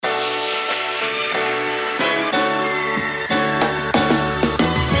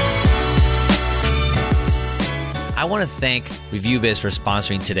I want to thank ReviewBiz for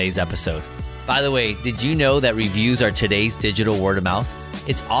sponsoring today's episode. By the way, did you know that reviews are today's digital word of mouth?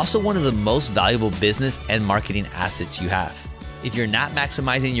 It's also one of the most valuable business and marketing assets you have. If you're not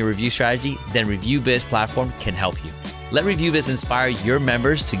maximizing your review strategy, then ReviewBiz platform can help you. Let ReviewBiz inspire your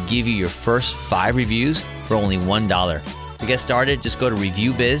members to give you your first 5 reviews for only $1. To get started, just go to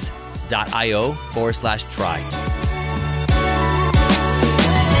reviewbiz.io/try.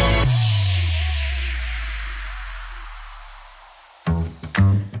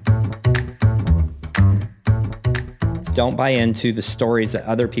 Don't buy into the stories that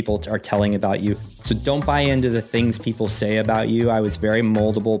other people are telling about you. So don't buy into the things people say about you. I was very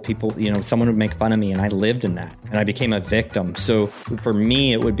moldable. People, someone would make fun of me and I lived in that and I became a victim. So for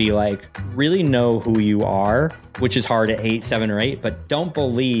me, it would be like, really know who you are, which is hard at 8, 7, or 8, but don't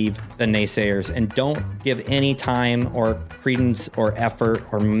believe the naysayers and don't give any time or credence or effort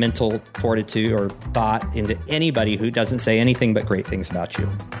or mental fortitude or thought into anybody who doesn't say anything but great things about you.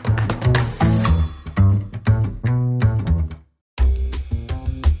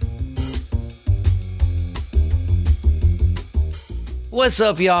 What's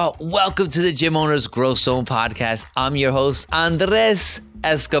up, y'all? Welcome to the Gym Owners Growth Zone podcast. I'm your host, Andres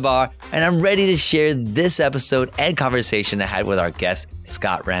Escobar, and I'm ready to share this episode and conversation I had with our guest,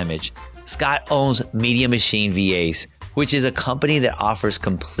 Scott Rammage. Scott owns Media Machine VAs, which is a company that offers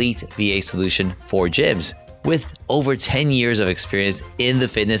complete VA solution for gyms. With over 10 years of experience in the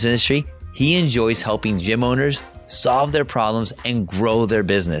fitness industry, he enjoys helping gym owners solve their problems and grow their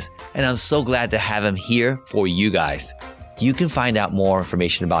business. And I'm so glad to have him here for you guys. You can find out more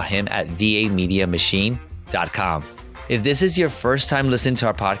information about him at vamediamachine.com. If this is your first time listening to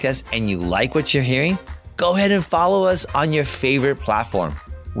our podcast and you like what you're hearing, go ahead and follow us on your favorite platform.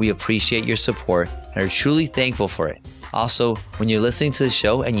 We appreciate your support and are truly thankful for it. Also, when you're listening to the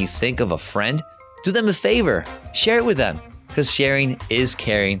show and you think of a friend, do them a favor, share it with them, because sharing is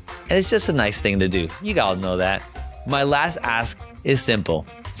caring and it's just a nice thing to do. You all know that. My last ask is simple.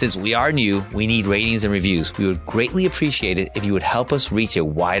 Since we are new, we need ratings and reviews. We would greatly appreciate it if you would help us reach a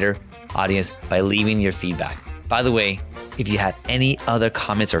wider audience by leaving your feedback. By the way, if you have any other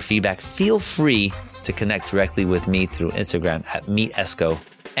comments or feedback, feel free to connect directly with me through Instagram at meetesco.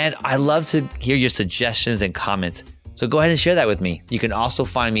 And I love to hear your suggestions and comments. So go ahead and share that with me. You can also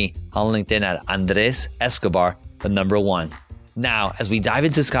find me on LinkedIn at Andres Escobar, the number 1. Now, as we dive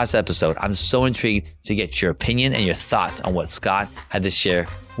into Scott's episode, I'm so intrigued to get your opinion and your thoughts on what Scott had to share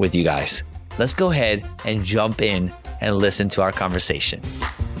with you guys. Let's go ahead and jump in and listen to our conversation.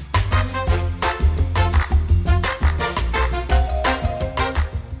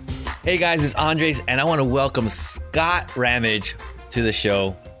 Hey guys, it's Andres, and I want to welcome Scott Rammage to the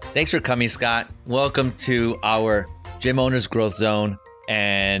show. Thanks for coming, Scott. Welcome to our Gym Owners Growth Zone,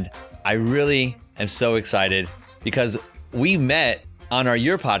 and I really am so excited because we met on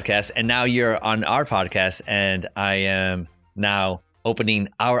your podcast, and now you're on our podcast, and I am now opening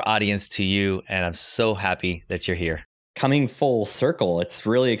our audience to you, and I'm so happy that you're here. Coming full circle. It's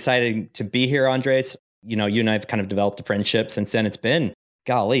really exciting to be here, Andres. You and I have kind of developed a friendship since then. It's been,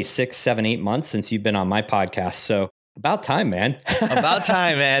 6, 7, 8 months since you've been on my podcast. So about time, man. About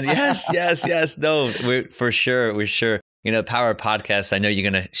time, man. Yes. No, for sure. The power of podcasts, I know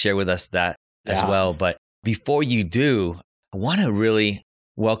you're going to share with us that as well. But before you do, I want to really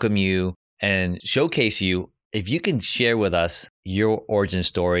welcome you and showcase you. If you can share with us your origin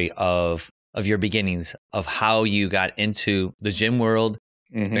story of your beginnings, of how you got into the gym world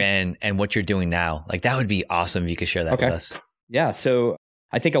and what you're doing now, like that would be awesome if you could share that with us. Yeah. So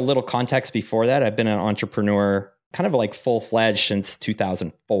I think a little context before that, I've been an entrepreneur kind of like full-fledged since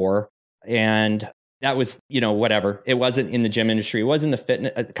 2004. And that was, whatever. It wasn't in the gym industry. It was in the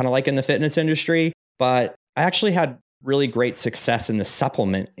fitness, kind of like in the fitness industry, but I actually had really great success in the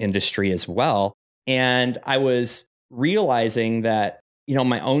supplement industry as well. And I was realizing that,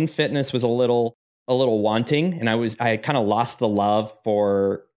 my own fitness was a little wanting, and I had kind of lost the love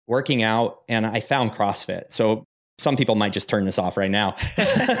for working out, and I found CrossFit. So some people might just turn this off right now,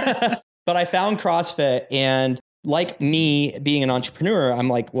 but I found CrossFit, and like me being an entrepreneur, I'm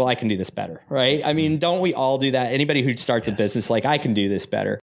like, well, I can do this better, right? I mean, don't we all do that? Anybody who starts a business, like, I can do this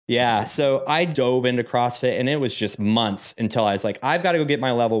better. Yeah. So I dove into CrossFit, and it was just months until I was like, I've got to go get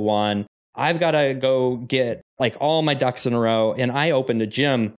my level 1. I've got to go get like all my ducks in a row. And I opened a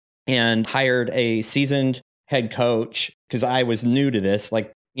gym and hired a seasoned head coach because I was new to this.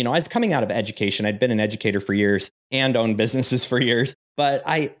 Like, I was coming out of education. I'd been an educator for years and owned businesses for years, but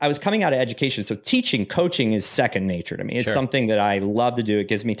I was coming out of education. So coaching is second nature to me. It's something that I love to do. It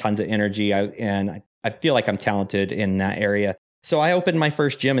gives me tons of energy. I feel like I'm talented in that area. So I opened my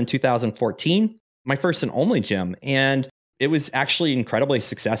first gym in 2014. my first and only gym. And it was actually incredibly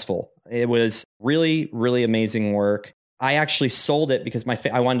successful. It was really, really amazing work. I actually sold it because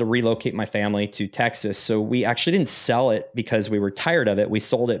I wanted to relocate my family to Texas. So we actually didn't sell it because we were tired of it. We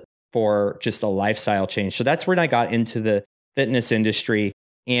sold it for just a lifestyle change. So that's when I got into the fitness industry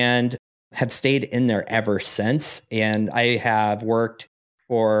and have stayed in there ever since. And I have worked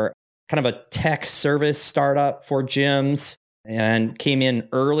for kind of a tech service startup for gyms and came in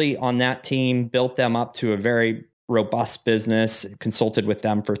early on that team, built them up to a very robust business, consulted with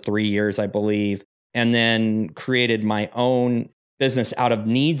them for 3 years, I believe, and then created my own business out of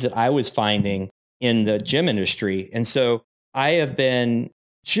needs that I was finding in the gym industry. And so I have been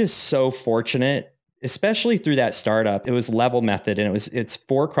just so fortunate, especially through that startup. It was Level Method, and it's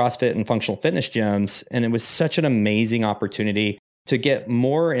for CrossFit and functional fitness gyms. And it was such an amazing opportunity to get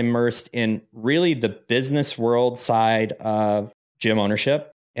more immersed in really the business world side of gym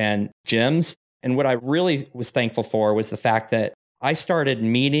ownership and gyms. And what I really was thankful for was the fact that I started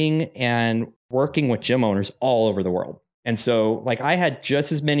meeting and working with gym owners all over the world. And so like I had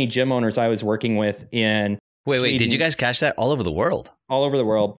just as many gym owners I was working with in Wait, did you guys catch that all over the world? All over the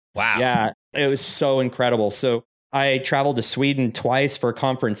world. Wow. Yeah, it was so incredible. So I traveled to Sweden twice for a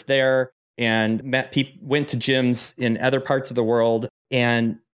conference there and met people, went to gyms in other parts of the world.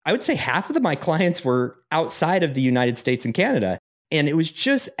 And I would say half of my clients were outside of the United States and Canada. And it was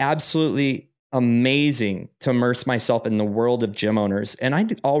just absolutely amazing to immerse myself in the world of gym owners. And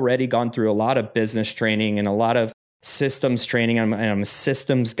I'd already gone through a lot of business training and a lot of systems training. I'm a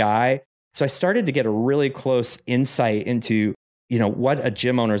systems guy. So I started to get a really close insight into, what a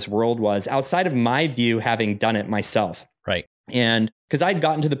gym owner's world was outside of my view, having done it myself. Right. And because I'd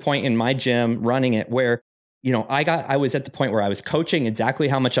gotten to the point in my gym running it where, I was at the point where I was coaching exactly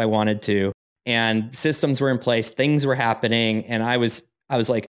how much I wanted to, and systems were in place, things were happening. And I was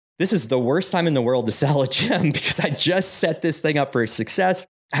like, this is the worst time in the world to sell a gym because I just set this thing up for success.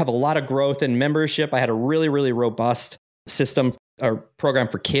 I have a lot of growth in membership. I had a really, really robust system or program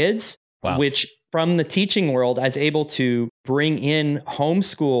for kids, wow, which from the teaching world, I was able to bring in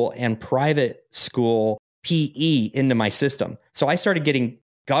homeschool and private school PE into my system. So I started getting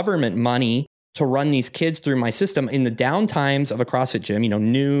government money to run these kids through my system in the downtimes of a CrossFit gym,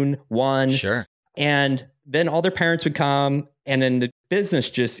 noon, 1. Sure. And then all their parents would come, and then the business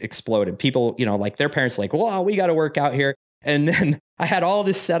just exploded. People, like their parents like, whoa, we got to work out here. And then I had all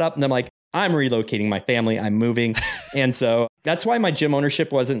this set up and I'm like, I'm relocating my family. I'm moving. And so that's why my gym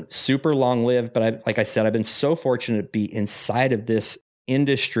ownership wasn't super long lived. But like I said, I've been so fortunate to be inside of this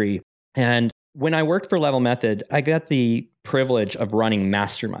industry. And when I worked for Level Method, I got the privilege of running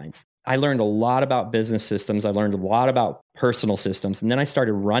masterminds. I learned a lot about business systems. I learned a lot about personal systems. And then I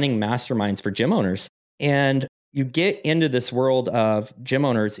started running masterminds for gym owners. And you get into this world of gym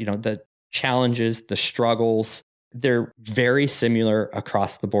owners, the challenges, the struggles, they're very similar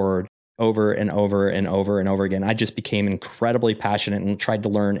across the board over and over and over and over again. I just became incredibly passionate and tried to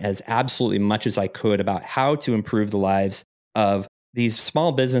learn as absolutely much as I could about how to improve the lives of these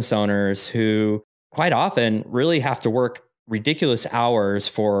small business owners who quite often really have to work ridiculous hours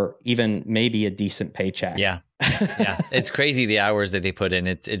for even maybe a decent paycheck. Yeah. Yeah. It's crazy the hours that they put in.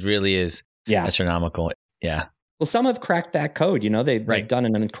 It really is astronomical. Yeah. Well, some have cracked that code. They've done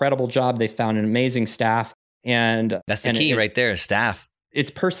an incredible job. They found an amazing staff. And that's the key right there, staff. It's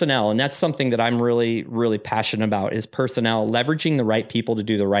personnel. And that's something that I'm really, really passionate about is personnel, leveraging the right people to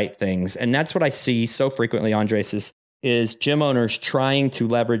do the right things. And that's what I see so frequently, Andres, is gym owners trying to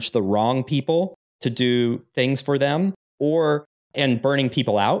leverage the wrong people to do things for them and burning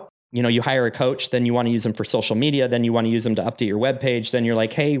people out. You hire a coach, then you want to use them for social media, then you want to use them to update your webpage. Then you're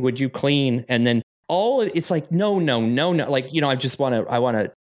like, hey, would you clean? And then it's like, no. Like, I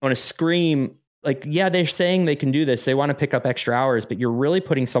want to scream. Like, yeah, they're saying they can do this. They want to pick up extra hours, but you're really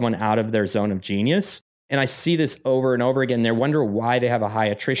putting someone out of their zone of genius. And I see this over and over again. They wonder why they have a high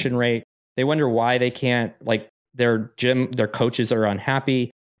attrition rate. They wonder why they can't, like their coaches are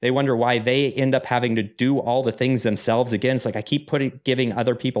unhappy. They wonder why they end up having to do all the things themselves again. It's like, I keep giving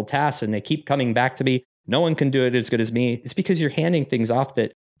other people tasks and they keep coming back to me. No one can do it as good as me. It's because you're handing things off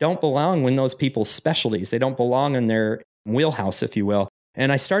that don't belong in those people's specialties. They don't belong in their wheelhouse, if you will.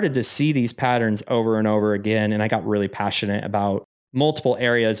 And I started to see these patterns over and over again. And I got really passionate about multiple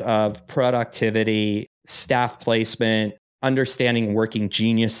areas of productivity, staff placement, understanding working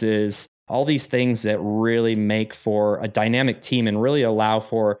geniuses, all these things that really make for a dynamic team and really allow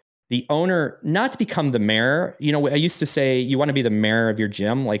for the owner not to become the mayor. I used to say you want to be the mayor of your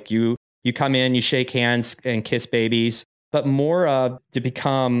gym. Like you come in, you shake hands and kiss babies, but more of to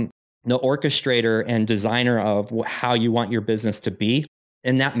become the orchestrator and designer of how you want your business to be.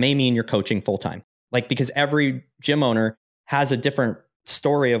 And that may mean you're coaching full time. Like, because every gym owner has a different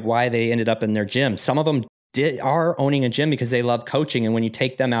story of why they ended up in their gym. Some of them are owning a gym because they love coaching. And when you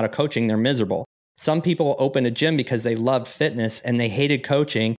take them out of coaching, they're miserable. Some people open a gym because they loved fitness and they hated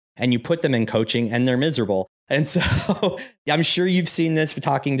coaching, and you put them in coaching and they're miserable. And so I'm sure you've seen this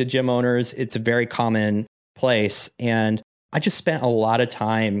talking to gym owners. It's a very common place. And I just spent a lot of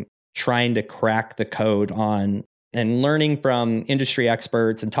time trying to crack the code on and learning from industry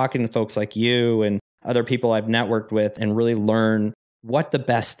experts and talking to folks like you and other people I've networked with, and really learn what the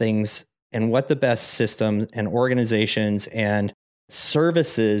best things and what the best systems and organizations and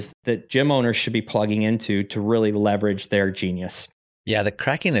services that gym owners should be plugging into to really leverage their genius. Yeah, the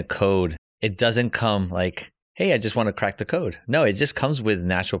cracking the code, it doesn't come like, hey, I just want to crack the code. No, it just comes with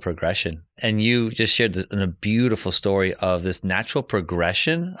natural progression. And you just shared a beautiful story of this natural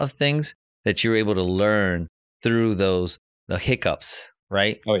progression of things that you're able to learn through the hiccups,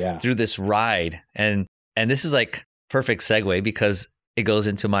 right? Oh, yeah. Through this ride. And this is like perfect segue, because it goes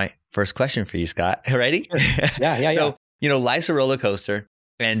into my first question for you, Scott. Ready? Yeah. So, life's a roller coaster,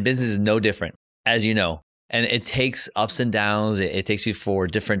 and business is no different, as you know. And it takes ups and downs. It takes you for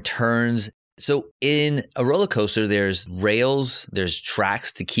different turns. So in a roller coaster, there's rails, there's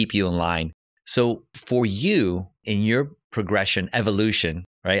tracks to keep you in line. So for you, in your progression, evolution,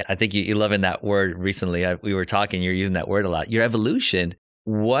 right? I think you're loving that word recently. We were talking, you're using that word a lot. Your evolution,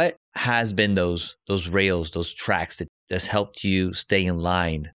 what has been those rails, those tracks that's helped you stay in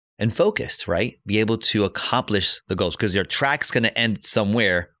line and focused, right? Be able to accomplish the goals, because your track's going to end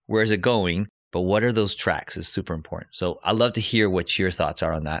somewhere. Where is it going? But what are those tracks is super important. So I'd love to hear what your thoughts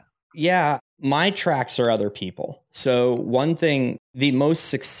are on that. Yeah, my tracks are other people. So one thing, the most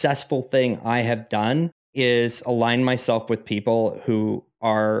successful thing I have done is align myself with people who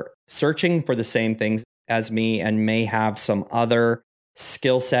are searching for the same things as me and may have some other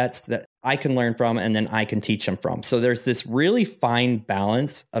skill sets that I can learn from and then I can teach them from. So there's this really fine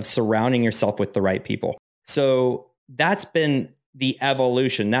balance of surrounding yourself with the right people. So that's been the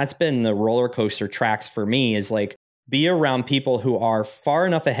evolution. That's been the roller coaster tracks for me, is like, be around people who are far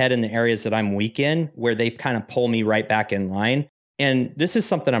enough ahead in the areas that I'm weak in, where they kind of pull me right back in line. And this is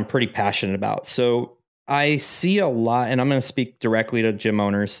something I'm pretty passionate about. So I see a lot, and I'm going to speak directly to gym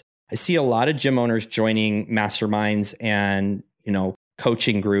owners. I see a lot of gym owners joining masterminds and,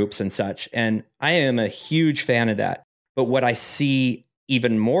 coaching groups and such. And I am a huge fan of that. But what I see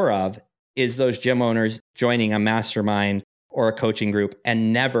even more of is those gym owners joining a mastermind or a coaching group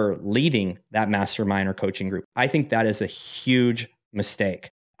and never leaving that mastermind or coaching group. I think that is a huge mistake.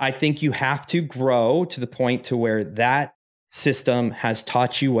 I think you have to grow to the point to where that system has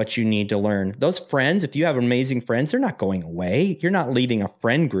taught you what you need to learn. Those friends, if you have amazing friends, they're not going away. You're not leaving a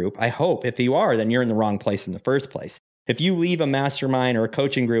friend group. I hope. If you are, then you're in the wrong place in the first place. If you leave a mastermind or a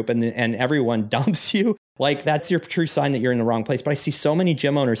coaching group and everyone dumps you, like, that's your true sign that you're in the wrong place. But I see so many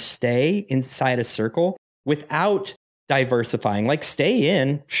gym owners stay inside a circle without diversifying. Like, stay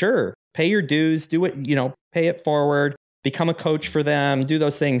in, sure, pay your dues, do it, pay it forward, become a coach for them, do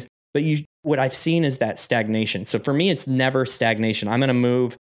those things. But what I've seen is that stagnation. So for me, it's never stagnation. I'm going to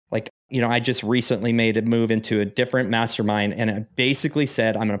move. I just recently made a move into a different mastermind, and I basically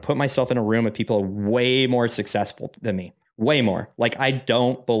said, I'm going to put myself in a room with people way more successful than me, way more. Like, I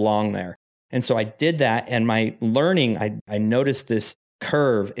don't belong there. And so I did that. And my learning, I noticed this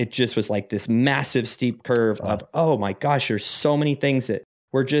curve. It just was like this massive steep curve of, oh my gosh, there's so many things that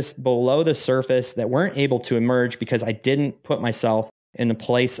were just below the surface that weren't able to emerge because I didn't put myself in the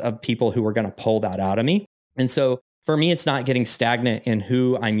place of people who were going to pull that out of me. And so for me, it's not getting stagnant in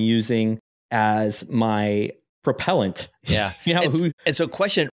who I'm using as my propellant. Yeah. And so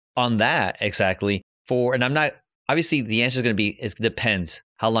question on that exactly and I'm not, obviously the answer is going to be, it depends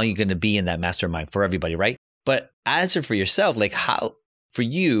how long you're going to be in that mastermind for everybody, right? But answer for yourself, like for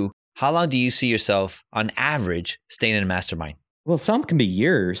you, how long do you see yourself on average staying in a mastermind? Well, some can be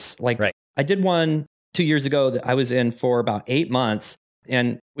years. Right. I did one 2 years ago that I was in for about 8 months,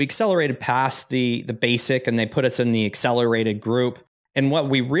 and we accelerated past the basic, and they put us in the accelerated group. And what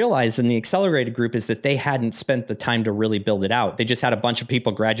we realized in the accelerated group is that they hadn't spent the time to really build it out. They just had a bunch of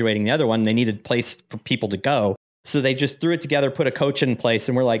people graduating the other one. They needed a place for people to go. So they just threw it together, put a coach in place,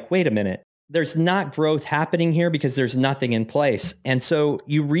 and we're like, wait a minute. There's not growth happening here because there's nothing in place. And so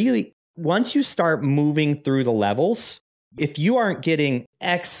once you start moving through the levels, if you aren't getting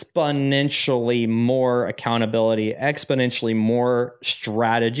exponentially more accountability, exponentially more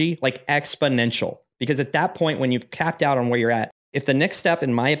strategy, like exponential, because at that point, when you've capped out on where you're at, if the next step,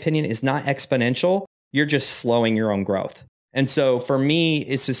 in my opinion, is not exponential, you're just slowing your own growth. And so for me,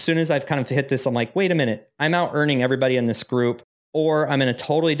 it's as soon as I've kind of hit this, I'm like, wait a minute, I'm out earning everybody in this group. or I'm in a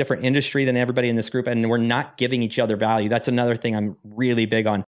totally different industry than everybody in this group and we're not giving each other value. That's another thing I'm really big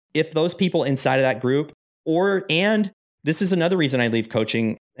on. If those people inside of that group, and this is another reason I leave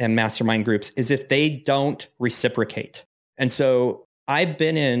coaching and mastermind groups, is if they don't reciprocate. And so I've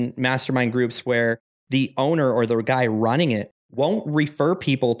been in mastermind groups where the owner or the guy running it won't refer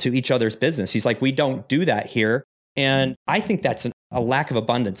people to each other's business. He's like, we don't do that here. And I think that's a lack of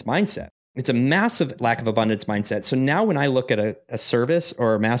abundance mindset. It's a massive lack of abundance mindset. So now when I look at a service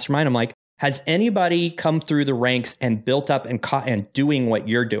or a mastermind, I'm like, has anybody come through the ranks and built up and doing what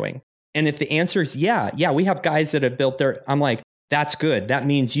you're doing? And if the answer is yeah, we have guys that have built their, I'm like, that's good. That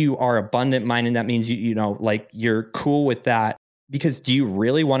means you are abundant minded. That means like you're cool with that. Because do you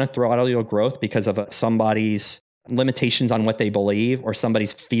really want to throw out all your growth because of somebody's limitations on what they believe or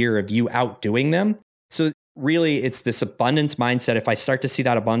somebody's fear of you outdoing them? So really, it's this abundance mindset. If I start to see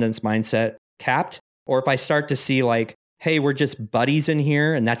that abundance mindset capped, or if I start to see like, hey, we're just buddies in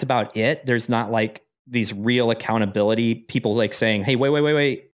here and that's about it. There's not like these real accountability people like saying, hey,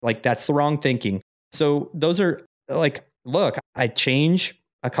 wait. Like that's the wrong thinking. So those are like, look, I change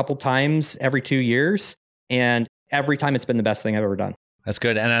a couple times every 2 years and every time it's been the best thing I've ever done. That's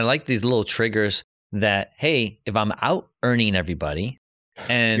good. And I like these little triggers that, hey, if I'm out earning everybody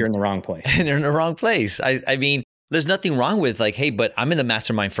and you're in the wrong place. And you're in the wrong place. I mean, there's nothing wrong with like, hey, but I'm in the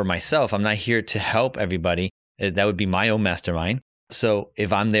mastermind for myself. I'm not here to help everybody. That would be my own mastermind. So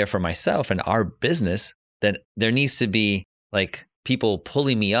if I'm there for myself and our business, then there needs to be like people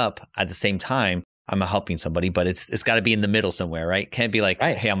pulling me up at the same time. I'm helping somebody, but it's got to be in the middle somewhere, right? Can't be like,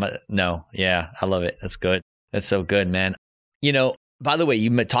 right. Hey, no. Yeah, I love it. That's good. That's so good, man. By the way,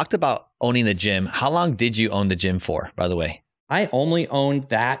 you talked about owning a gym. How long did you own the gym for, by the way? I only owned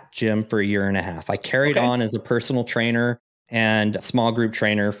that gym for 1.5 years. I carried on as a personal trainer and small group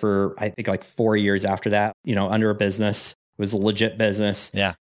trainer for, I think, like 4 years after that, under a business. It was a legit business.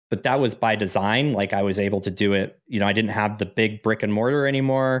 Yeah. But that was by design. Like I was able to do it. I didn't have the big brick and mortar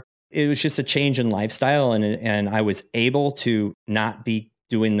anymore. It was just a change in lifestyle. And I was able to not be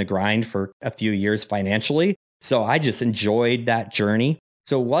doing the grind for a few years financially. So I just enjoyed that journey.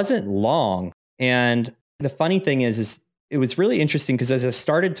 So it wasn't long. And the funny thing is it was really interesting because as I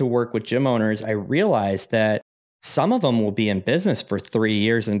started to work with gym owners, I realized that some of them will be in business for 3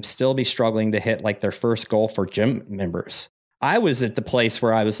 years and still be struggling to hit like their first goal for gym members. I was at the place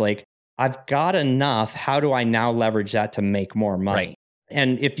where I was like, I've got enough. How do I now leverage that to make more money? Right.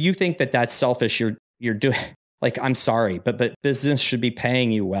 And if you think that that's selfish, you're doing like, I'm sorry, but business should be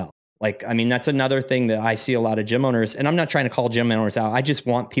paying you well. Like, I mean, that's another thing that I see a lot of gym owners, and I'm not trying to call gym owners out. I just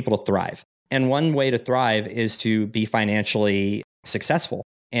want people to thrive. And one way to thrive is to be financially successful.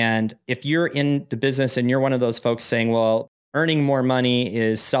 And if you're in the business and you're one of those folks saying, well, earning more money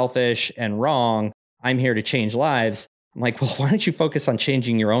is selfish and wrong, I'm here to change lives. I'm like, well, why don't you focus on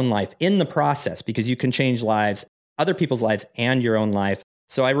changing your own life in the process? Because you can change lives, other people's lives and your own life.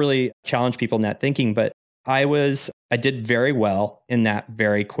 So I really challenge people in that thinking, but I did very well in that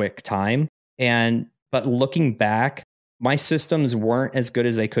very quick time. But looking back, my systems weren't as good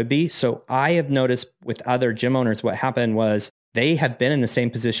as they could be. So I have noticed with other gym owners, what happened was they have been in the same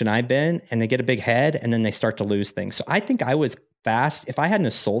position I've been and they get a big head and then they start to lose things. So I think I was fast. If I hadn't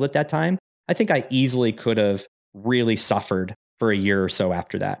have sold at that time, I think I easily could have really suffered for a year or so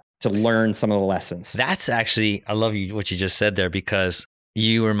after that to learn some of the lessons. That's actually, I love what you just said there because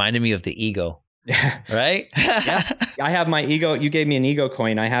you reminded me of the ego. Right? Yeah. I have my ego. You gave me an ego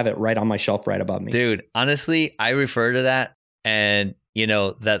coin. I have it right on my shelf right above me. Dude, honestly, I refer to that. And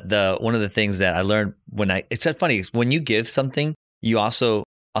that one of the things that I learned it's so funny, when you give something, you also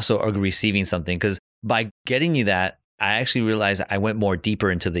are receiving something. Because by getting you that, I actually realized I went more deeper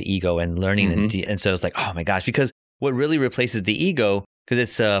into the ego and learning. Mm-hmm. And so it's like, oh my gosh, because what really replaces the ego, because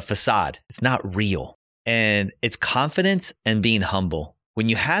it's a facade, it's not real. And it's confidence and being humble. When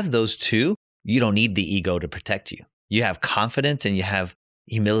you have those two, you don't need the ego to protect you. You have confidence and you have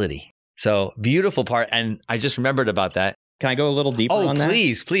humility. So beautiful part. And I just remembered about that. Can I go a little deeper on that?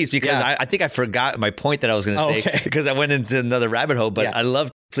 Please, because yeah. I think I forgot my point that I was going to say because I went into another rabbit hole, but I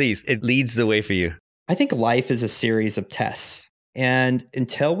love, please, it leads the way for you. I think life is a series of tests. And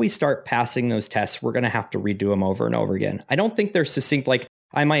until we start passing those tests, we're going to have to redo them over and over again. I don't think they're succinct. Like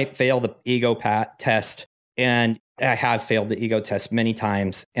I might fail the ego test, and I have failed the ego test many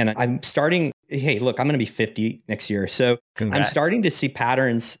times. And I'm starting, hey, look, I'm going to be 50 next year. So Congrats. I'm starting to see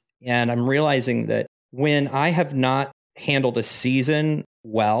patterns, and I'm realizing that when I have not handled a season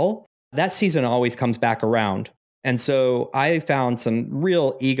well, that season always comes back around. And so I found some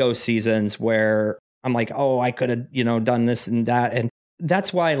real ego seasons where I'm like, oh, I could have, done this and that. And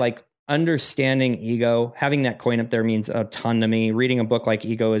that's why, like, understanding ego, having that coin up there means autonomy, reading a book like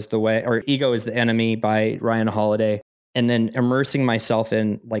Ego is the Way, or Ego is the Enemy by Ryan Holiday, and then immersing myself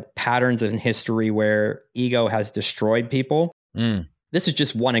in like patterns in history where ego has destroyed people. This is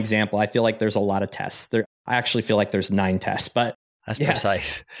just one example. I feel like there's a lot of tests there. I actually feel like there's 9 tests, but that's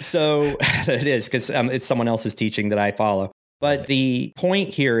precise. So it is, because it's someone else's teaching that I follow. But the point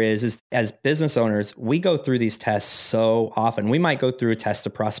here is as business owners, we go through these tests so often. We might go through a test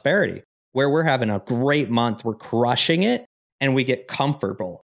of prosperity where we're having a great month, we're crushing it, and we get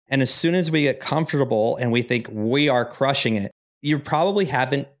comfortable. And as soon as we get comfortable and we think we are crushing it, you probably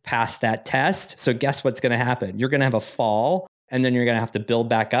haven't passed that test. So guess what's going to happen? You're going to have a fall, and then you're going to have to build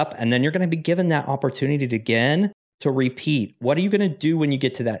back up. And then you're going to be given that opportunity again to repeat. What are you going to do when you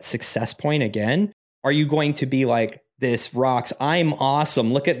get to that success point again? Are you going to be like, this rocks, I'm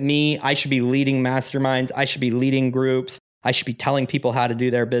awesome, look at me, I should be leading masterminds, I should be leading groups, I should be telling people how to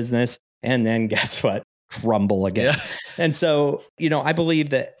do their business, and then guess what? Crumble again. Yeah. And so, I believe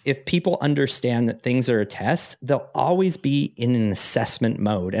that if people understand that things are a test, they'll always be in an assessment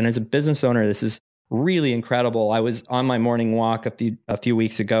mode. And as a business owner, this is really incredible. I was on my morning walk a few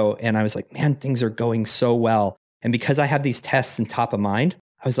weeks ago, and I was like, man, things are going so well. And because I have these tests in top of mind,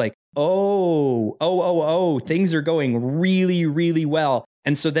 I was like, things are going really, really well.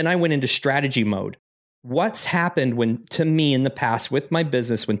 And so then I went into strategy mode. What's happened to me in the past with my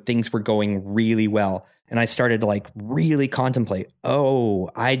business when things were going really well? And I started to like really contemplate, wow,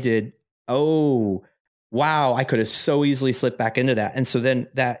 I could have so easily slipped back into that. And so then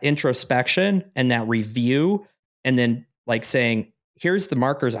that introspection and that review, and then like saying, here's the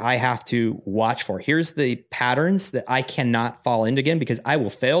markers I have to watch for. Here's the patterns that I cannot fall into again, because I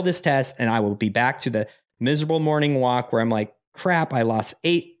will fail this test and I will be back to the miserable morning walk where I'm like, crap, I lost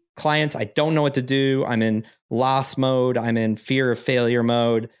 8 clients. I don't know what to do. I'm in loss mode. I'm in fear of failure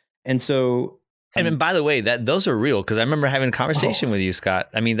mode. And so... And by the way, those are real, because I remember having a conversation with you, Scott.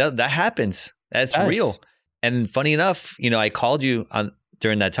 I mean, that happens. That's real. And funny enough, I called you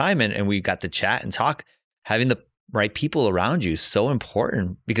during that time and we got to chat and talk. Having the right people around you is so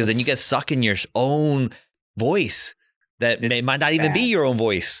important, because then you get stuck in your own voice that might not even be your own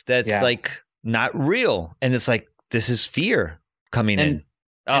voice. That's like not real. And it's like, this is fear coming in.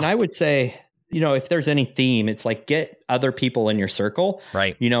 And I would say, if there's any theme, it's like get other people in your circle.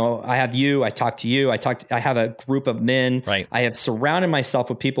 Right. I have you, I talk to you, I have a group of men. Right. I have surrounded myself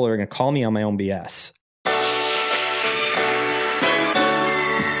with people who are going to call me on my own BS.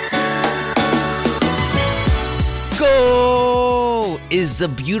 Goal is a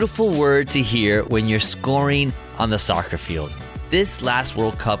beautiful word to hear when you're scoring on the soccer field. This last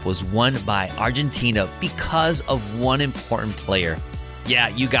World Cup was won by Argentina because of one important player. Yeah,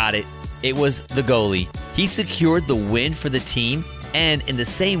 you got it. It was the goalie. He secured the win for the team, and in the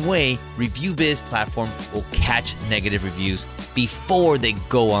same way, ReviewBiz platform will catch negative reviews before they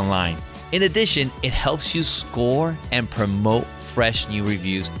go online. In addition, it helps you score and promote fresh new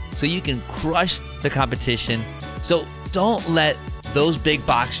reviews so you can crush the competition. So don't let those big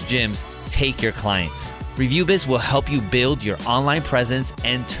box gyms take your clients. ReviewBiz will help you build your online presence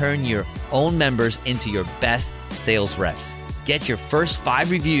and turn your own members into your best sales reps. Get your first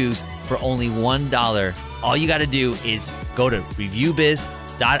 5 reviews for only $1. All you got to do is go to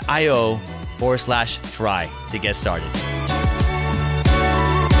reviewbiz.io/try to get started.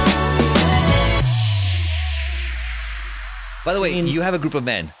 By the way, you have a group of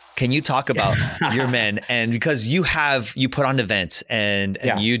men. Can you talk about your men? And because you put on events and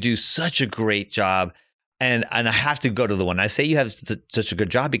you do such a great job. And I have to go to the one. I say you have such a good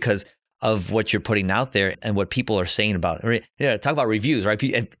job because of what you're putting out there and what people are saying about it. Yeah, talk about reviews, right?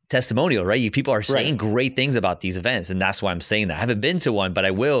 And testimonial, right? People are saying great things about these events. And that's why I'm saying that. I haven't been to one, but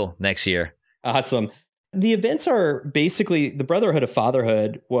I will next year. Awesome. The events are basically, the Brotherhood of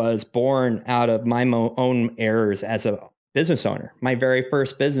Fatherhood was born out of my own errors as a business owner. My very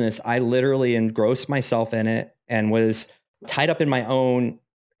first business, I literally engrossed myself in it and was tied up in my own.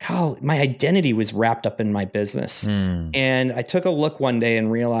 My identity was wrapped up in my business. And I took a look one day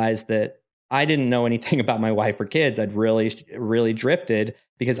and realized that I didn't know anything about my wife or kids. I'd really, really drifted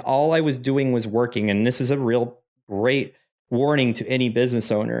because all I was doing was working. And this is a real great warning to any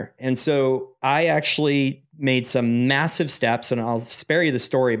business owner. And so I actually made some massive steps, and I'll spare you the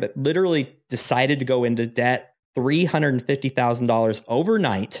story, but literally decided to go into debt, $350,000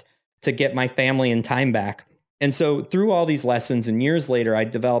 overnight to get my family and time back. And so through all these lessons and years later, I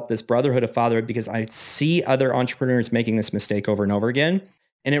developed this Brotherhood of Fatherhood because I see other entrepreneurs making this mistake over and over again.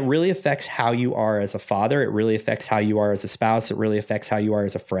 And it really affects how you are as a father. It really affects how you are as a spouse. It really affects how you are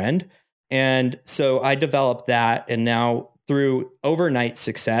as a friend. And so I developed that. And now through overnight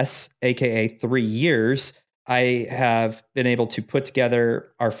success, AKA 3 years, I have been able to put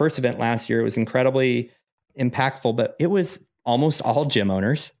together our first event last year. It was incredibly impactful, but it was almost all gym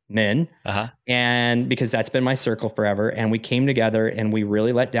owners, men. And because that's been my circle forever. And we came together and we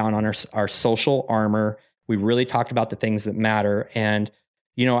really let down on our social armor. We really talked about the things that matter. And,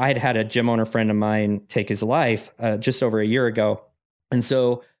 you know, I had a gym owner friend of mine take his life just over a year ago. And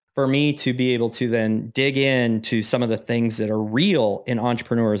so for me to be able to then dig into some of the things that are real in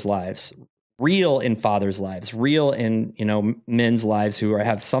entrepreneurs' lives, real in fathers' lives, real in, you know, men's lives who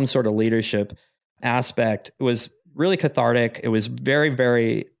have some sort of leadership aspect, it was really cathartic. It was very,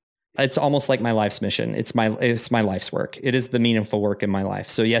 very, it's almost like my life's mission. It's my life's work. It is the meaningful work in my life.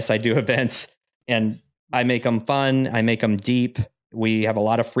 So yes, I do events and I make them fun. I make them deep. We have a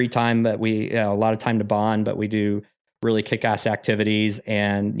lot of free time, but a lot of time to bond, but we do really kick-ass activities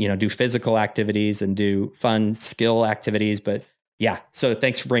and, you know, do physical activities and do fun skill activities. But yeah, so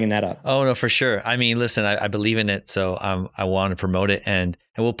thanks for bringing that up. Oh, no, for sure. I mean, listen, I believe in it. So I want to promote it and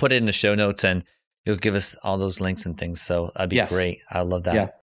we'll put it in the show notes and you'll give us all those links and things. So that'd be great. I love that. Yeah.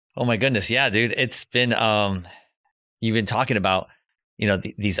 Oh my goodness. Yeah, dude. It's been, you've been talking about, you know,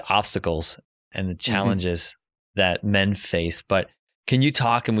 these obstacles and the challenges that men face, but can you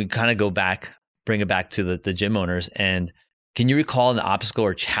talk and we kind of bring it back to the gym owners, and can you recall an obstacle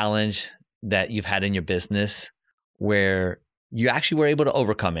or challenge that you've had in your business where you actually were able to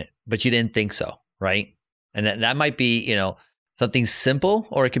overcome it, but you didn't think so, right? And that might be, you know, something simple,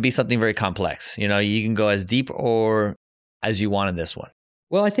 or it could be something very complex. You know, you can go as deep or as you want in this one.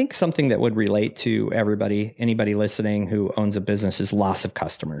 Well, I think something that would relate to anybody listening who owns a business is loss of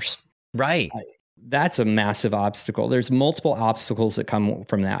customers. Right. That's a massive obstacle. There's multiple obstacles that come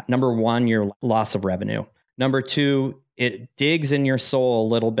from that. Number one, your loss of revenue. Number two, it digs in your soul a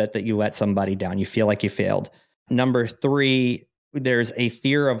little bit that you let somebody down. You feel like you failed. Number three, there's a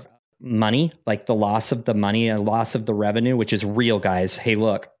fear of money, like the loss of the money and loss of the revenue, which is real, guys. Hey,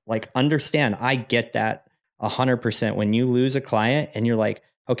 look, like understand, I get that 100%. When you lose a client and you're like,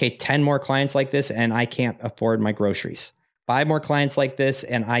 okay, 10 more clients like this and I can't afford my groceries. 5 more clients like this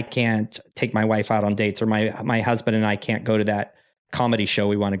and I can't take my wife out on dates, or my husband and I can't go to that comedy show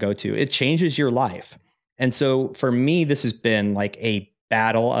we want to go to. It changes your life. And so for me, this has been like a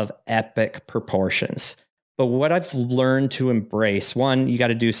battle of epic proportions. But what I've learned to embrace, one, you got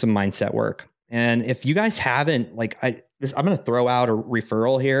to do some mindset work. And if you guys haven't, like I'm going to throw out a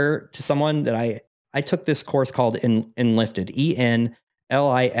referral here to someone that I took this course called Enlifted,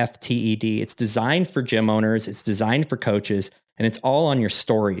 ENLIFTED. It's designed for gym owners. It's designed for coaches, and it's all on your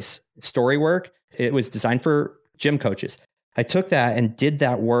stories. Story work. It was designed for gym coaches. I took that and did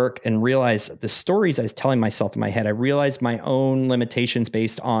that work and realized the stories I was telling myself in my head. I realized my own limitations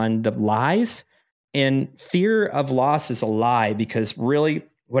based on the lies, and fear of loss is a lie, because really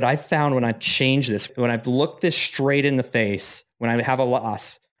what I found when I changed this, when I've looked this straight in the face, when I have a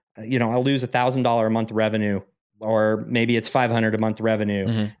loss, you know, I'll lose $1,000 a month revenue, or maybe it's $500 a month revenue.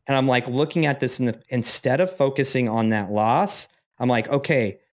 And I'm like looking at this instead of focusing on that loss, I'm like,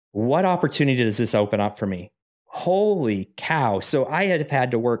 okay, what opportunity does this open up for me? Holy cow. So I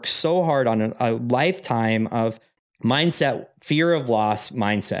had to work so hard on a lifetime of mindset, fear of loss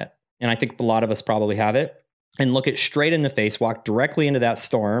mindset. And I think a lot of us probably have it, and look it straight in the face, walk directly into that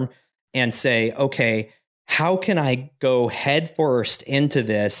storm and say, okay, how can I go head first into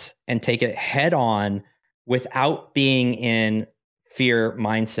this and take it head on without being in fear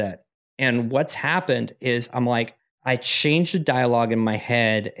mindset? And what's happened is I'm like, I changed the dialogue in my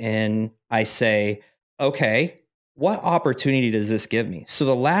head and I say, okay, what opportunity does this give me? So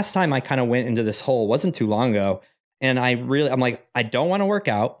the last time I kind of went into this hole wasn't too long ago. And I'm like, I don't want to work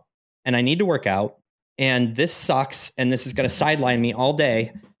out and I need to work out. And this sucks. And this is going to sideline me all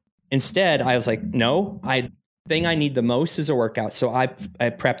day. Instead, I was like, no, thing I need the most is a workout. So I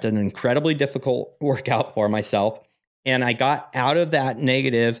prepped an incredibly difficult workout for myself. And I got out of that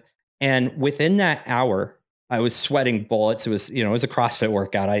negative. And within that hour, I was sweating bullets. It was a CrossFit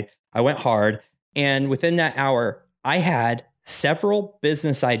workout. I went hard. And within that hour, I had several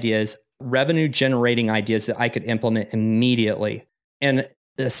business ideas, revenue generating ideas that I could implement immediately. And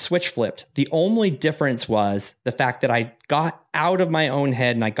the switch flipped. The only difference was the fact that I got out of my own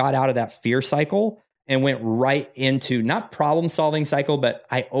head and I got out of that fear cycle and went right into not problem solving cycle, but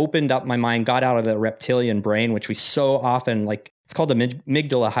I opened up my mind, got out of the reptilian brain, which we so often it's called the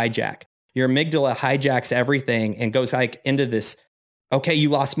amygdala hijack. Your amygdala hijacks everything and goes like into this, okay, you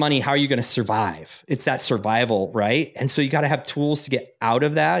lost money. How are you going to survive? It's that survival, right? And so you got to have tools to get out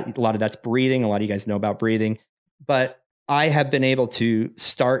of that. A lot of that's breathing. A lot of you guys know about breathing, but I have been able to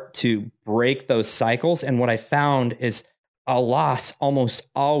start to break those cycles. And what I found is a loss almost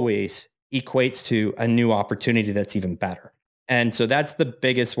always equates to a new opportunity that's even better. And so that's the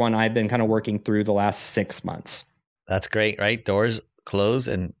biggest one I've been kind of working through the last 6 months. That's great, right? Doors close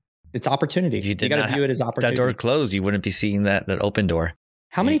and it's opportunity. You got to view it as opportunity. That door closed, you wouldn't be seeing that open door.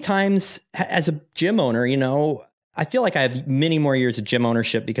 How many times as a gym owner, I feel like I have many more years of gym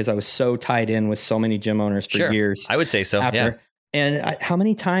ownership because I was so tied in with so many gym owners for years. I would say so. After. Yeah. And how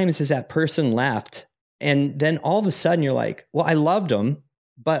many times has that person left? And then all of a sudden you're like, well, I loved them,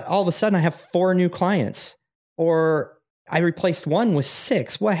 but all of a sudden I have 4 new clients, or I replaced 1 with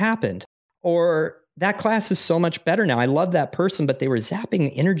 6. What happened? Or that class is so much better now. I love that person, but they were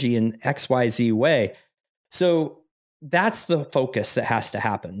zapping energy in XYZ way. So that's the focus that has to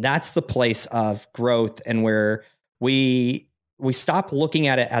happen. That's the place of growth, and where we stop looking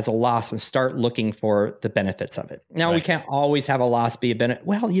at it as a loss and start looking for the benefits of it. Now, we can't always have a loss be a benefit.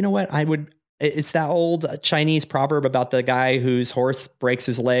 Well, you know what? It's that old Chinese proverb about the guy whose horse breaks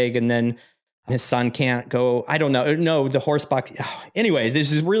his leg and then his son can't go. I don't know. No, the horse box. Anyway,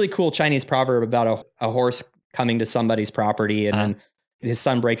 this is a really cool Chinese proverb about a horse coming to somebody's property and then his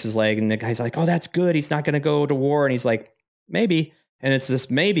son breaks his leg, and the guy's like, oh, that's good. He's not going to go to war. And he's like, maybe. And it's this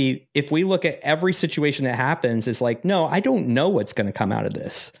maybe. If we look at every situation that happens, it's like, no, I don't know what's going to come out of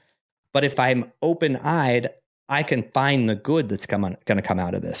this. But if I'm open-eyed, I can find the good that's going to come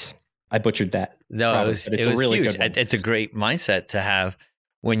out of this. I butchered that. No, it's a really huge. Good one. It's a great mindset to have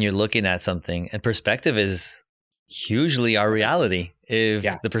when you're looking at something. And perspective is hugely our reality.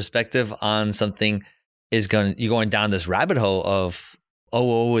 If the perspective on something is you're going down this rabbit hole of, oh,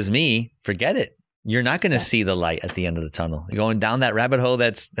 woe is me, forget it. You're not going to see the light at the end of the tunnel. You're going down that rabbit hole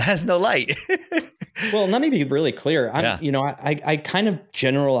that has no light. Well, let me be really clear. I kind of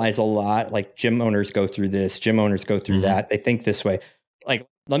generalize a lot. Like gym owners go through this, gym owners go through that. They think this way. Like,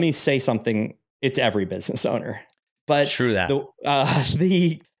 let me say something. It's every business owner. But true that.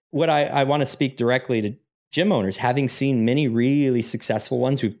 What I want to speak directly to gym owners, having seen many really successful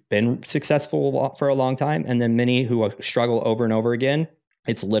ones who've been successful for a long time, and then many who struggle over and over again.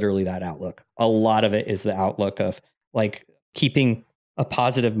 It's literally that outlook. A lot of it is the outlook of like keeping a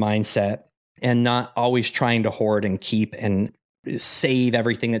positive mindset and not always trying to hoard and keep and save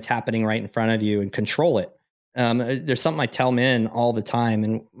everything that's happening right in front of you and control it. There's something I tell men all the time.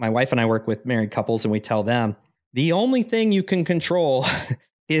 And my wife and I work with married couples, and we tell them the only thing you can control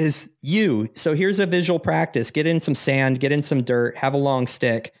is you. So here's a visual practice. Get in some sand, get in some dirt, have a long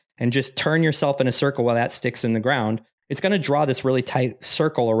stick, and just turn yourself in a circle while that stick's in the ground. It's going to draw this really tight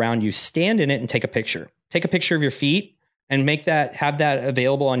circle around you. Stand in it and take a picture. Take a picture of your feet and have that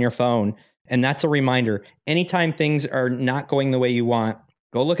available on your phone. And that's a reminder. Anytime things are not going the way you want,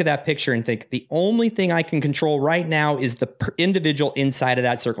 go look at that picture and think, the only thing I can control right now is the individual inside of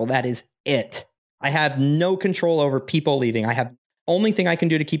that circle. That is it. I have no control over people leaving. Only thing I can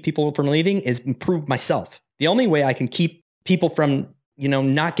do to keep people from leaving is improve myself. The only way I can keep people from,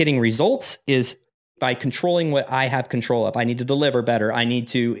 not getting results is by controlling what I have control of. I need to deliver better. I need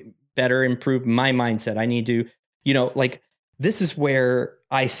to better improve my mindset. I need to, this is where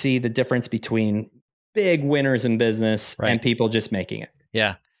I see the difference between big winners in business and people just making it.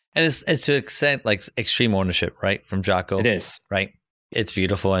 Yeah. And it's to extent like extreme ownership, right? From Jocko. It is. Right. It's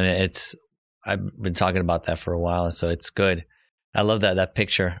beautiful. And I've been talking about that for a while. So it's good. I love that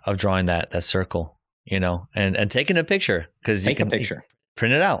picture of drawing that circle, and taking a picture, because you can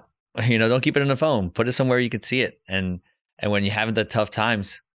print it out. Don't keep it on the phone. Put it somewhere you can see it. And when you're having the tough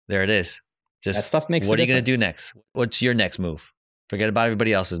times, there it is. Just that stuff makes. What are you going to do next? What's your next move? Forget about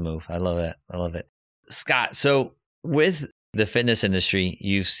everybody else's move. I love it. I love it. Scott, so with the fitness industry,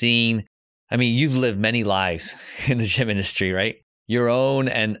 you've lived many lives in the gym industry, right? Your own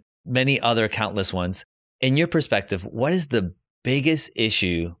and many other countless ones. In your perspective, what is the biggest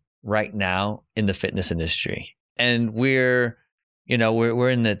issue right now in the fitness industry? And we're in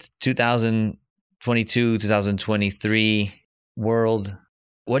the 2022, 2023 world.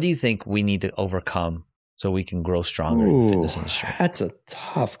 What do you think we need to overcome so we can grow stronger in the fitness industry? That's a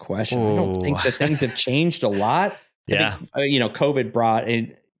tough question. I don't think that things have changed a lot. Yeah. I think, COVID brought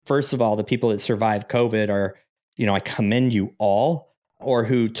in, first of all, the people that survived COVID are, I commend you all, or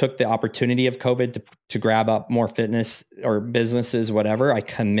who took the opportunity of COVID to grab up more fitness or businesses, whatever. I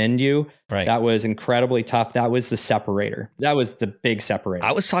commend you. Right. That was incredibly tough. That was the separator. That was the big separator.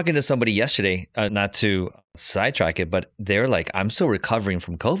 I was talking to somebody yesterday, not to sidetrack it, but they're like, I'm still recovering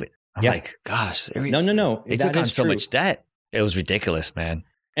from COVID. I'm like, gosh, seriously? No. They took on so much debt. It was ridiculous, man.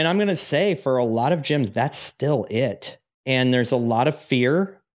 And I'm going to say, for a lot of gyms, that's still it. And there's a lot of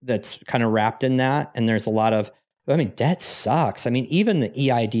fear that's kind of wrapped in that. And there's a lot of, debt sucks. Even the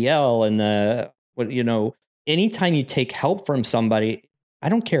EIDL and anytime you take help from somebody, I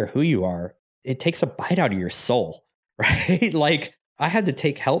don't care who you are, it takes a bite out of your soul, right? Like I had to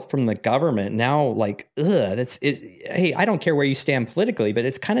take help from the government. Now, like, that's it. Hey, I don't care where you stand politically, but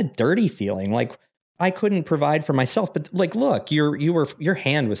it's kind of dirty feeling. Like I couldn't provide for myself, but like, look, your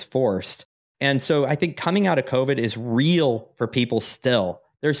hand was forced. And so I think coming out of COVID is real for people still.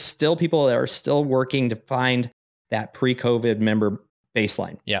 There's still people that are still working to find that pre-COVID member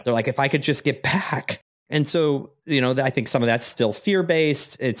baseline. Yeah. They're like, if I could just get back. And so, I think some of that's still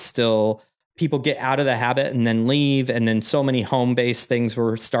fear-based. It's still people get out of the habit and then leave. And then so many home-based things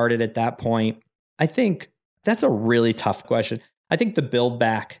were started at that point. I think that's a really tough question. I think the build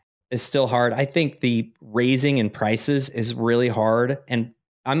back is still hard. I think the raising in prices is really hard. And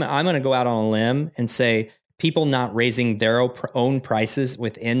I'm going to go out on a limb and say people not raising their own prices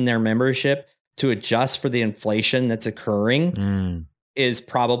within their membership to adjust for the inflation that's occurring is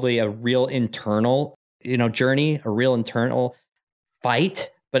probably a real internal, journey, a real internal fight,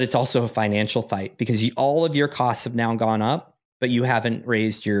 but it's also a financial fight because all of your costs have now gone up, but you haven't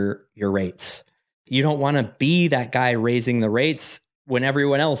raised your rates. You don't want to be that guy raising the rates when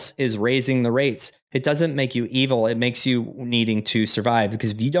everyone else is raising the rates. It doesn't make you evil. It makes you needing to survive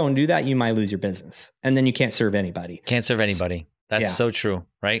because if you don't do that, you might lose your business and then you can't serve anybody. Can't serve anybody. That's so true,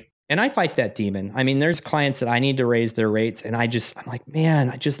 right? And I fight that demon. I mean, there's clients that I need to raise their rates and I'm like, man,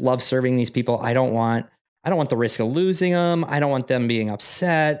 I just love serving these people. I don't want the risk of losing them. I don't want them being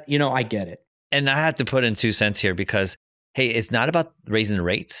upset. I get it. And I have to put in 2 cents here because, hey, it's not about raising the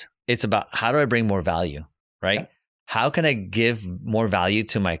rates. It's about how do I bring more value, right? Yeah. How can I give more value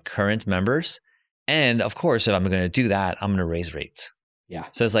to my current members? And of course, if I'm going to do that, I'm going to raise rates. Yeah.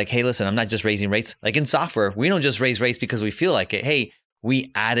 So it's like, hey, listen, I'm not just raising rates. Like in software, we don't just raise rates because we feel like it. Hey,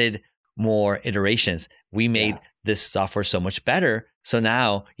 we added more iterations. We made this software so much better. So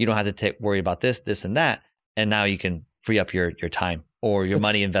now you don't have to worry about this, and that. And now you can free up your time or your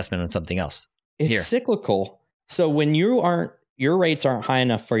money investment on something else. It's cyclical. So when your rates aren't high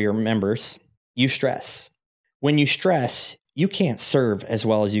enough for your members, you stress. When you stress, you can't serve as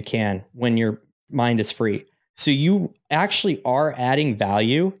well as you can when your mind is free. So you actually are adding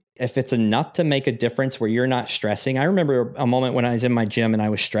value if it's enough to make a difference where you're not stressing. I remember a moment when I was in my gym and I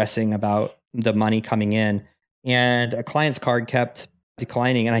was stressing about the money coming in and a client's card kept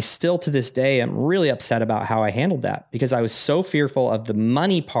declining. And I still to this day, am really upset about how I handled that because I was so fearful of the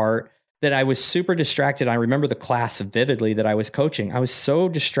money part that I was super distracted. I remember the class vividly that I was coaching. I was so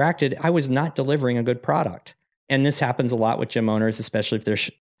distracted. I was not delivering a good product. And this happens a lot with gym owners, especially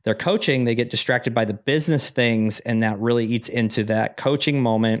if they're coaching, they get distracted by the business things. And that really eats into that coaching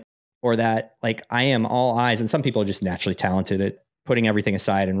moment or that like I am all eyes. And some people are just naturally talented at putting everything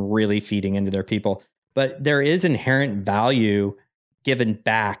aside and really feeding into their people. But there is inherent value given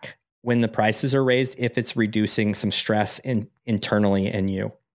back when the prices are raised if it's reducing some stress internally in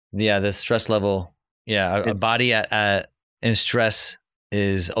you. Yeah, the stress level. Yeah, a body in stress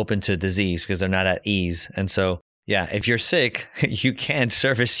is open to disease because they're not at ease. And so, yeah, if you're sick, you can't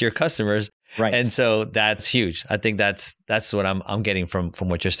service your customers. Right. And so that's huge. I think that's what I'm getting from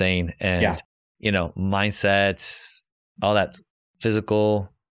what you're saying. And, mindsets, all that physical.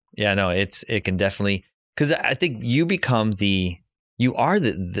 Yeah, no, it can definitely, because I think you become you are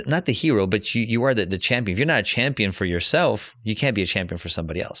not the hero, but you are the champion. If you're not a champion for yourself, you can't be a champion for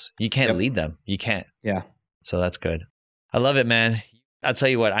somebody else. You can't lead them. You can't. Yeah. So that's good. I love it, man. I'll tell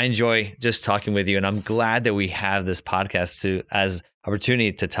you what, I enjoy just talking with you, and I'm glad that we have this podcast as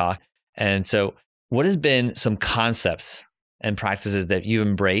opportunity to talk. And so what has been some concepts and practices that you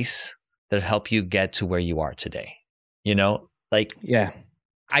embrace that help you get to where you are today?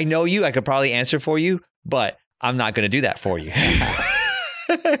 I know you, I could probably answer for you, but I'm not going to do that for you.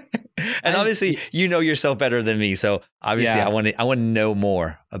 And obviously, you know yourself better than me. So obviously, I want to know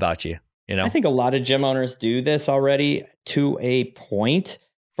more about you. I think a lot of gym owners do this already to a point.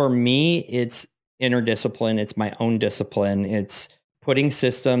 For me, it's inner discipline. It's my own discipline. It's putting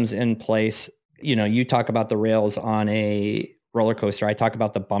systems in place. You talk about the rails on a roller coaster. I talk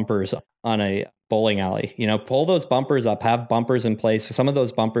about the bumpers on a bowling alley. Pull those bumpers up, have bumpers in place. Some of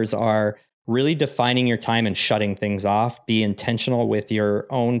those bumpers are really defining your time and shutting things off. Be intentional with your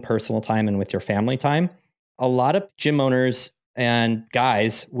own personal time and with your family time. A lot of gym owners and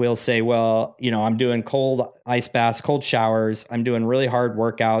guys will say, well, I'm doing cold ice baths, cold showers. I'm doing really hard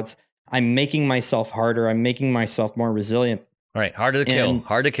workouts. I'm making myself harder. I'm making myself more resilient. All right. Hard to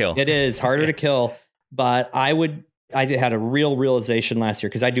kill. It is harder to kill. But I had a real realization last year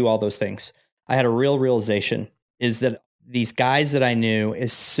because I do all those things. I had a real realization is that these guys that I knew,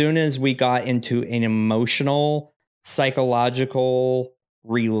 as soon as we got into an emotional, psychological,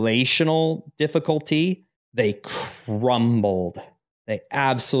 relational difficulty, they crumbled. They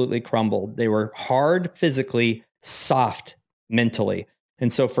absolutely crumbled. They were hard physically, soft mentally.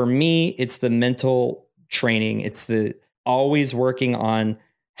 And so for me, it's the mental training. It's the always working on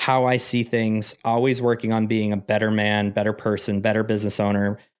how I see things, always working on being a better man, better person, better business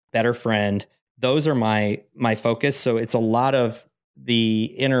owner, better friend. Those are my focus. So it's a lot of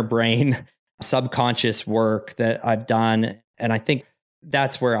the inner brain, subconscious work that I've done. And I think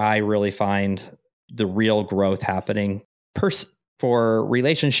that's where I really find the real growth happening for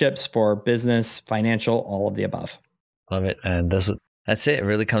relationships, for business, financial, all of the above. Love it. And that's it. It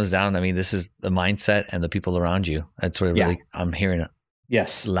really comes down. I mean, this is the mindset and the people around you. That's where really I'm hearing it.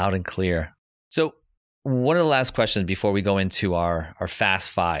 Yes. Loud and clear. So one of the last questions before we go into our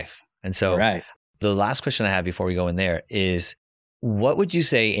fast five. And so the last question I have before we go in there is, what would you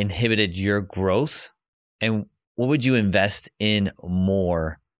say inhibited your growth, and what would you invest in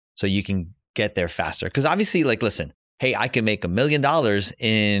more so you can get there faster? Because obviously, like, listen, hey, I can make $1 million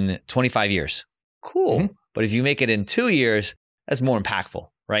in 25 years. Cool. Mm-hmm. But if you make it in 2 years, that's more impactful,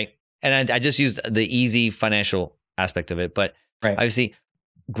 right? And I just used the easy financial aspect of it, but obviously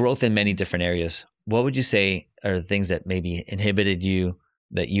growth in many different areas. What would you say are the things that maybe inhibited you,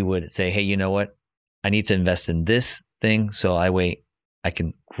 that you would say, hey, you know what? I need to invest in this thing so I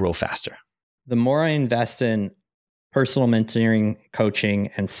can grow faster. The more I invest in personal mentoring, coaching,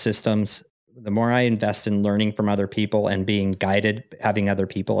 and systems, the more I invest in learning from other people and being guided, having other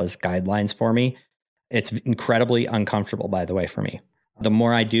people as guidelines for me. It's incredibly uncomfortable, by the way, for me. The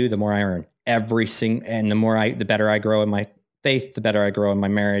more I do, the more I earn. And the better I grow in my faith, the better I grow in my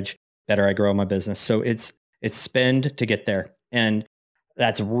marriage, better I grow in my business. So it's spend to get there. And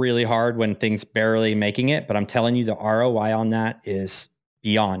that's really hard when things barely making it. But I'm telling you, the ROI on that is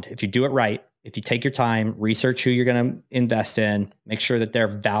beyond. If you do it right, if you take your time, research who you're going to invest in, make sure that their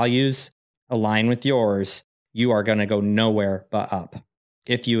values align with yours, you are going to go nowhere but up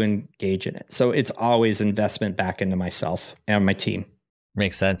if you engage in it. So it's always investment back into myself and my team.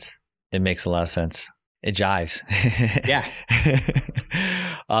 Makes sense. It makes a lot of sense. It jives. Yeah.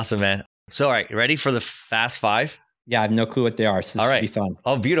 Awesome, man. So, all right, ready for the fast five? Yeah, I have no clue what they are. So this should be fun.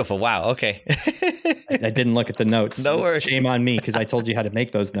 Oh, beautiful. Wow. Okay. I didn't look at the notes. No worries. Shame on me because I told you how to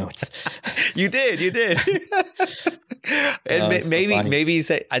make those notes. You did. And maybe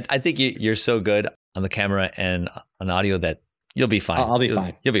say, I think you're so good on the camera and on audio that you'll be fine. I'll be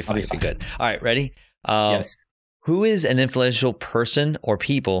fine. You'll be fine. You'll be good. All right. Ready? Yes. Who is an influential person or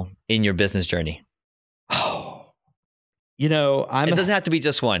people in your business journey? It doesn't have to be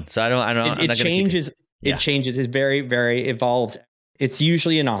just one. So I don't. It changes. It changes. It's very, very evolved. It's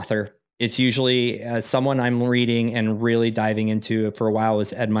usually an author. It's usually someone I'm reading and really diving into. For a while, it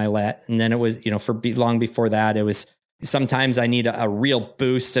was Ed Milet, and then it was long before that, it was sometimes I need a real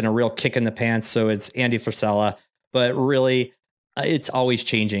boost and a real kick in the pants. So it's Andy Frisella, but really, it's always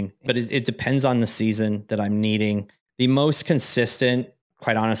changing. But it depends on the season that I'm needing. The most consistent,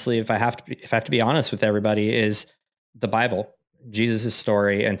 quite honestly, if I have to be honest with everybody, is the Bible, Jesus'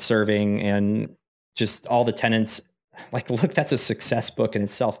 story and serving and just all the tenets. Like, look, that's a success book in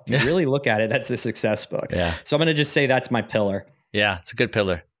itself. If you really look at it, that's a success book. Yeah. So I'm going to just say that's my pillar. Yeah, it's a good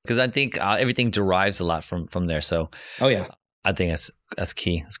pillar because I think everything derives a lot from there. So, I think that's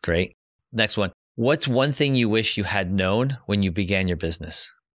key. That's great. Next one. What's one thing you wish you had known when you began your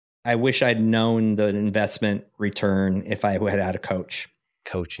business? I wish I'd known the investment return if I had had a coach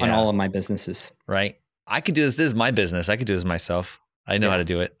on all of my businesses. Right. I could do this. This is my business. I could do this myself. I know how to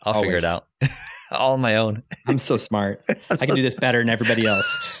do it. I'll figure it out. All on my own. I'm so smart. I can do this better than everybody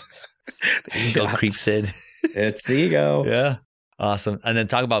else. The ego creeps in. It's the ego. Yeah. Awesome. And then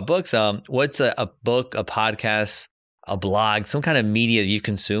talk about books. What's a book, a podcast, a blog, some kind of media you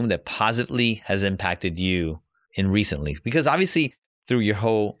consume that positively has impacted you in recently? Because obviously through your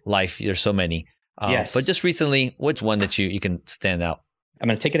whole life, there's so many. Yes. But just recently, what's one that you can stand out? I'm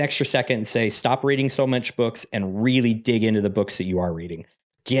going to take an extra second and say, stop reading so much books and really dig into the books that you are reading.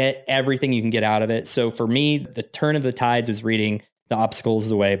 Get everything you can get out of it. So for me, the turn of the tides is reading The Obstacles of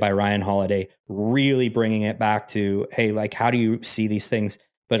the Way by Ryan Holiday, really bringing it back to, hey, like, how do you see these things?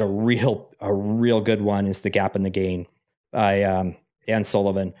 But a real good one is The Gap and the Gain by Dan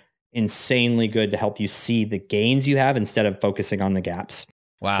Sullivan. Insanely good to help you see the gains you have instead of focusing on the gaps.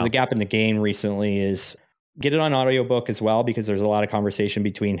 Wow. So The Gap and the Gain recently is, get it on audiobook as well, because there's a lot of conversation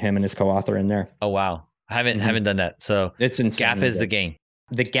between him and his co-author in there. Oh, wow. I haven't done that. So it's insane. Gap is the gain.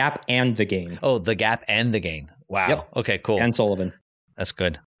 The Gap and the Gain. Oh, The Gap and the Gain. Wow. Yep. Okay, cool. Dan Sullivan. That's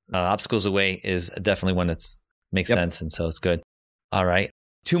good. Obstacles Away is definitely one that's makes sense. And so it's good. All right.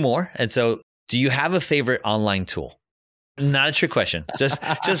 Two more. And so do you have a favorite online tool? Not a trick question. Just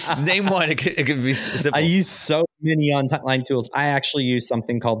name one. It could be simple. I use so many online tools. I actually use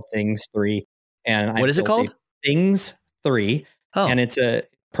something called Things 3. And what is it called? Things 3. Oh. And it's a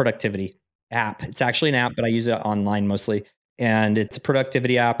productivity app. It's actually an app, but I use it online mostly. And it's a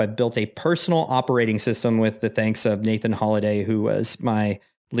productivity app. I've built a personal operating system with the thanks of Nathan Holliday, who was my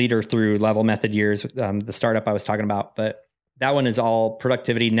leader through Level Method years, the startup I was talking about. But that one is all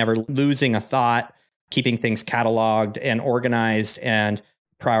productivity, never losing a thought, keeping things cataloged and organized and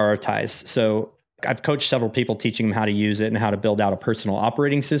prioritized. So I've coached several people teaching them how to use it and how to build out a personal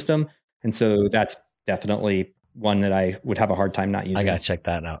operating system. And so that's definitely one that I would have a hard time not using. I got to check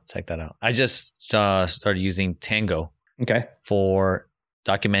that out. I just started using Tango. Okay. For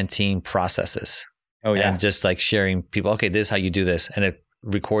documenting processes. Oh yeah. And just like sharing people, okay, this is how you do this. And it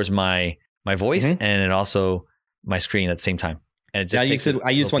records my voice and it also my screen at the same time. And it just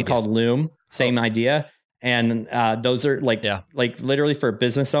I use one called Loom, same idea. And those are like literally for a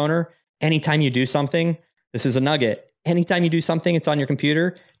business owner, anytime you do something, this is a nugget. Anytime you do something, it's on your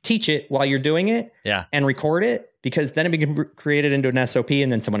computer, teach it while you're doing it and record it, because then it can create it into an SOP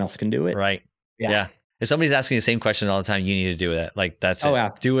and then someone else can do it. Right. Yeah. If somebody's asking the same question all the time, you need to do that. Like that's it. Yeah.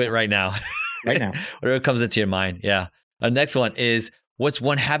 Do it right now. Right now. Whatever comes into your mind. Yeah. The next one is, what's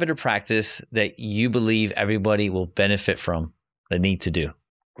one habit or practice that you believe everybody will benefit from that need to do?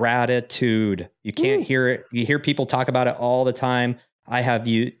 Gratitude. You can't hear it. You hear people talk about it all the time. I have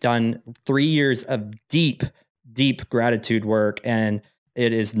done 3 years of deep gratitude work, and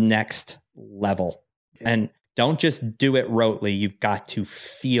it is next level. And don't just do it rotely. You've got to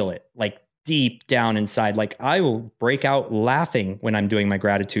feel it like deep down inside. Like I will break out laughing when I'm doing my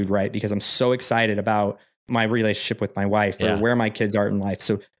gratitude right, because I'm so excited about my relationship with my wife or where my kids are in life.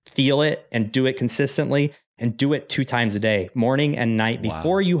 So feel it and do it consistently, and do it 2 times a day, morning and night,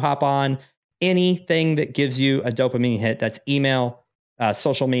 before you hop on anything that gives you a dopamine hit. That's email,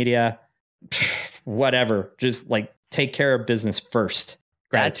 social media, whatever. Just like take care of business first.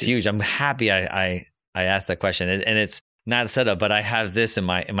 Gratitude. That's huge. I'm happy I asked that question, and it's not a setup, but I have this in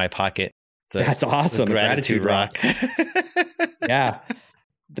my pocket. That's awesome. Gratitude rock. Yeah.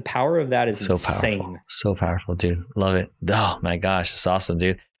 The power of that is so insane. Powerful. So powerful, dude. Love it. Oh my gosh. It's awesome,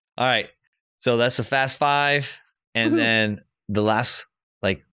 dude. All right. So that's the fast 5. And then the last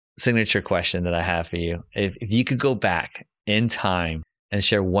signature question that I have for you. If you could go back in time and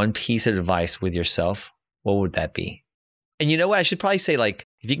share one piece of advice with yourself, what would that be? And you know what? I should probably say if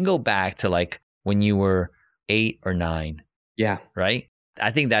you can go back to when you were 8 or 9. Yeah. Right?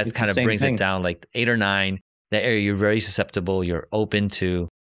 I think that kind of brings it down 8 or 9, that area you're very susceptible, you're open to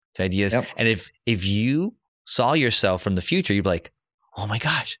ideas. Yep. And if you saw yourself from the future, you'd be like, oh my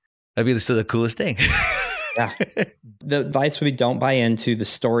gosh, that'd be the coolest thing. Yeah. The advice would be, don't buy into the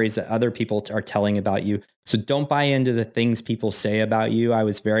stories that other people are telling about you. So don't buy into the things people say about you. I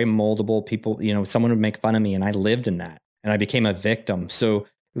was very moldable. People, someone would make fun of me, and I lived in that, and I became a victim. So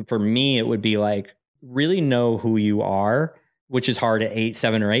for me, it would be really know who you are, which is hard at 8,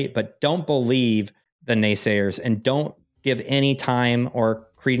 7, or 8, but don't believe the naysayers, and don't give any time or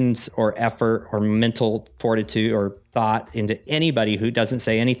credence or effort or mental fortitude or thought into anybody who doesn't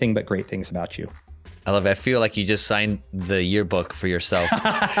say anything but great things about you. I love it. I feel like you just signed the yearbook for yourself.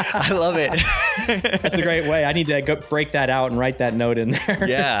 I love it. That's a great way. I need to go break that out and write that note in there.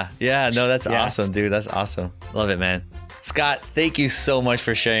 Yeah. No, that's awesome, dude. That's awesome. Love it, man. Scott, thank you so much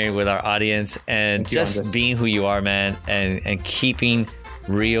for sharing with our audience and just being who you are, man, and keeping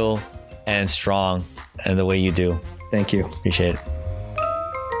real and strong in the way you do. Thank you. Appreciate it.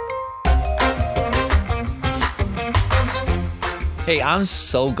 Hey, I'm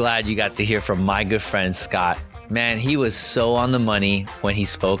so glad you got to hear from my good friend, Scott. Man, he was so on the money when he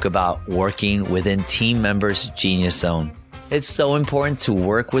spoke about working within team members' genius zone. It's so important to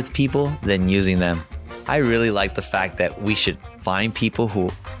work with people than using them. I really like the fact that we should find people who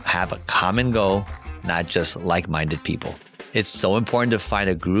have a common goal, not just like-minded people. It's so important to find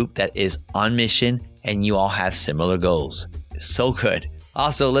a group that is on mission and you all have similar goals. It's so good.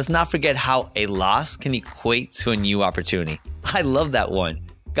 Also, let's not forget how a loss can equate to a new opportunity. I love that one.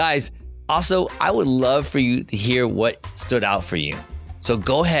 Guys, also, I would love for you to hear what stood out for you. So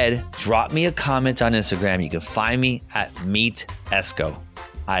go ahead, drop me a comment on Instagram. You can find me at @meetesco.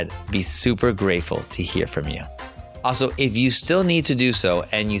 I'd be super grateful to hear from you. Also, if you still need to do so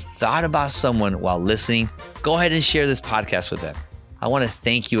and you thought about someone while listening, go ahead and share this podcast with them. I want to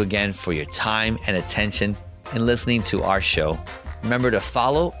thank you again for your time and attention in listening to our show. Remember to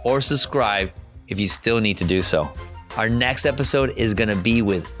follow or subscribe if you still need to do so. Our next episode is going to be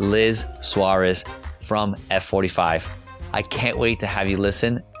with Liz Suarez from F45. I can't wait to have you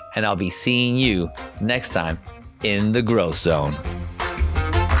listen, and I'll be seeing you next time in the growth zone.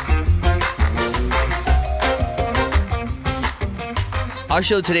 Our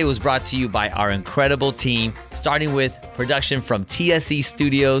show today was brought to you by our incredible team, starting with production from TSE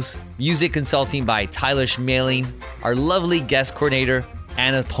Studios, music consulting by Tyler Schmeling, our lovely guest coordinator,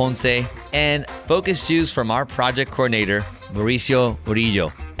 Ana Ponce, and focus juice from our project coordinator, Mauricio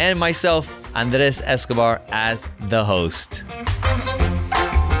Murillo, and myself, Andres Escobar, as the host.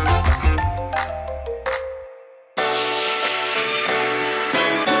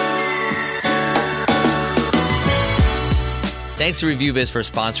 Thanks to ReviewBiz for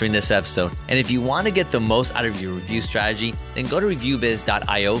sponsoring this episode. And if you want to get the most out of your review strategy, then go to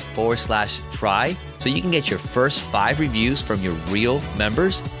reviewbiz.io/try so you can get your first 5 reviews from your real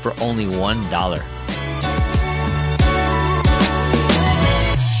members for only $1.